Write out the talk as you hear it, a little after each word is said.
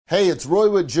Hey, it's Roy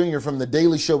Wood Jr. from The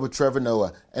Daily Show with Trevor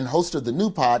Noah and host of the new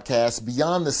podcast,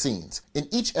 Beyond the Scenes. In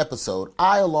each episode,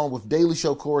 I, along with Daily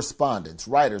Show correspondents,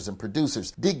 writers, and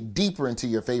producers, dig deeper into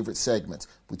your favorite segments.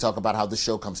 We talk about how the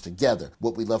show comes together,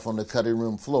 what we left on the cutting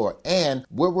room floor, and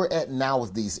where we're at now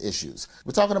with these issues.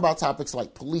 We're talking about topics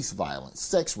like police violence,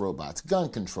 sex robots, gun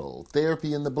control,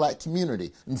 therapy in the Black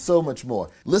community, and so much more.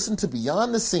 Listen to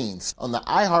Beyond the Scenes on the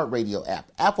iHeartRadio app,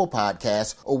 Apple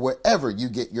Podcasts, or wherever you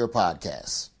get your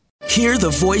podcasts. Hear the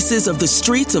voices of the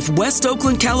streets of West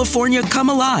Oakland, California come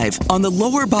alive on The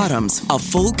Lower Bottoms, a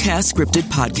full cast scripted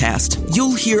podcast.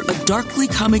 You'll hear a darkly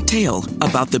comic tale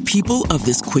about the people of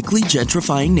this quickly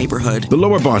gentrifying neighborhood. The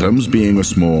Lower Bottoms, being a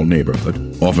small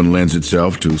neighborhood, often lends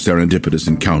itself to serendipitous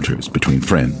encounters between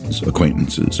friends,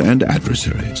 acquaintances, and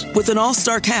adversaries. With an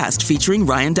all-star cast featuring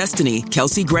Ryan Destiny,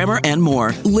 Kelsey Grammer, and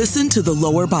more. Listen to The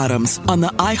Lower Bottoms on the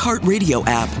iHeartRadio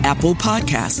app, Apple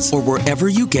Podcasts, or wherever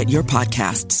you get your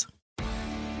podcasts.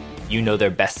 You know their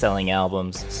best-selling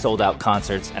albums, sold-out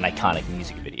concerts, and iconic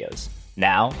music videos.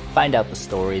 Now, find out the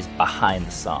stories behind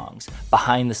the songs,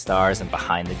 behind the stars, and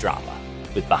behind the drama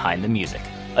with Behind the Music,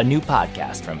 a new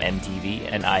podcast from MTV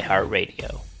and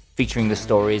iHeartRadio, featuring the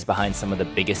stories behind some of the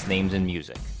biggest names in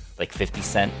music, like 50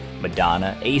 Cent,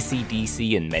 Madonna,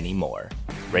 AC/DC, and many more.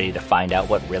 Ready to find out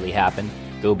what really happened?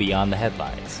 Go beyond the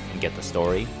headlines and get the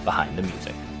story behind the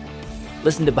music.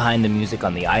 Listen to Behind the Music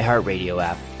on the iHeartRadio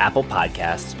app, Apple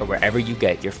Podcasts, or wherever you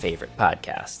get your favorite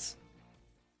podcasts.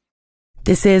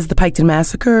 This is The Piketon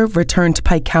Massacre, Return to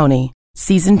Pike County,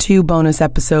 Season 2 bonus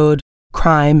episode,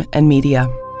 Crime and Media.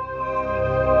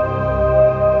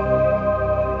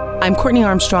 I'm Courtney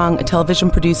Armstrong, a television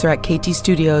producer at KT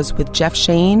Studios with Jeff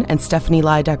Shane and Stephanie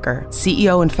Leidecker,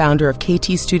 CEO and founder of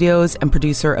KT Studios and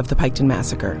producer of The Piketon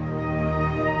Massacre.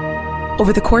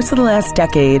 Over the course of the last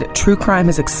decade, true crime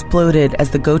has exploded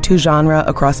as the go-to genre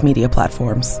across media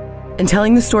platforms. In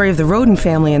telling the story of the Roden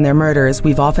family and their murders,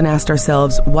 we've often asked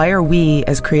ourselves, why are we,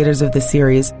 as creators of this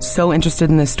series, so interested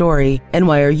in this story, and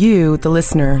why are you, the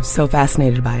listener, so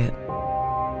fascinated by it?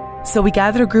 So we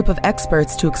gathered a group of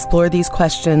experts to explore these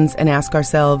questions and ask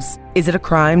ourselves, is it a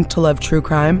crime to love true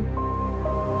crime?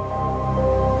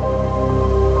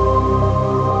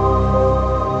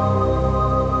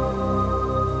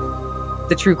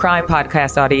 The true crime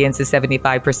podcast audience is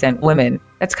 75% women.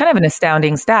 That's kind of an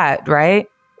astounding stat, right?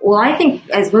 Well, I think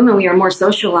as women, we are more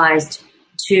socialized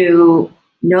to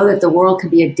know that the world can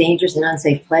be a dangerous and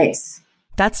unsafe place.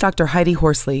 That's Dr. Heidi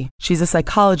Horsley. She's a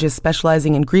psychologist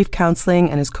specializing in grief counseling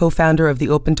and is co-founder of the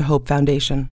Open to Hope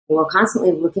Foundation. We're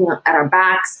constantly looking at our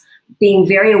backs, being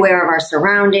very aware of our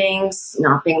surroundings,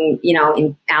 not being,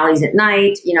 in alleys at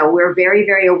night. We're very,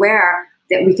 very aware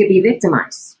that we could be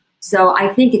victimized. So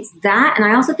I think it's that. And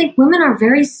I also think women are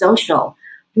very social.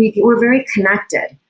 We're very connected.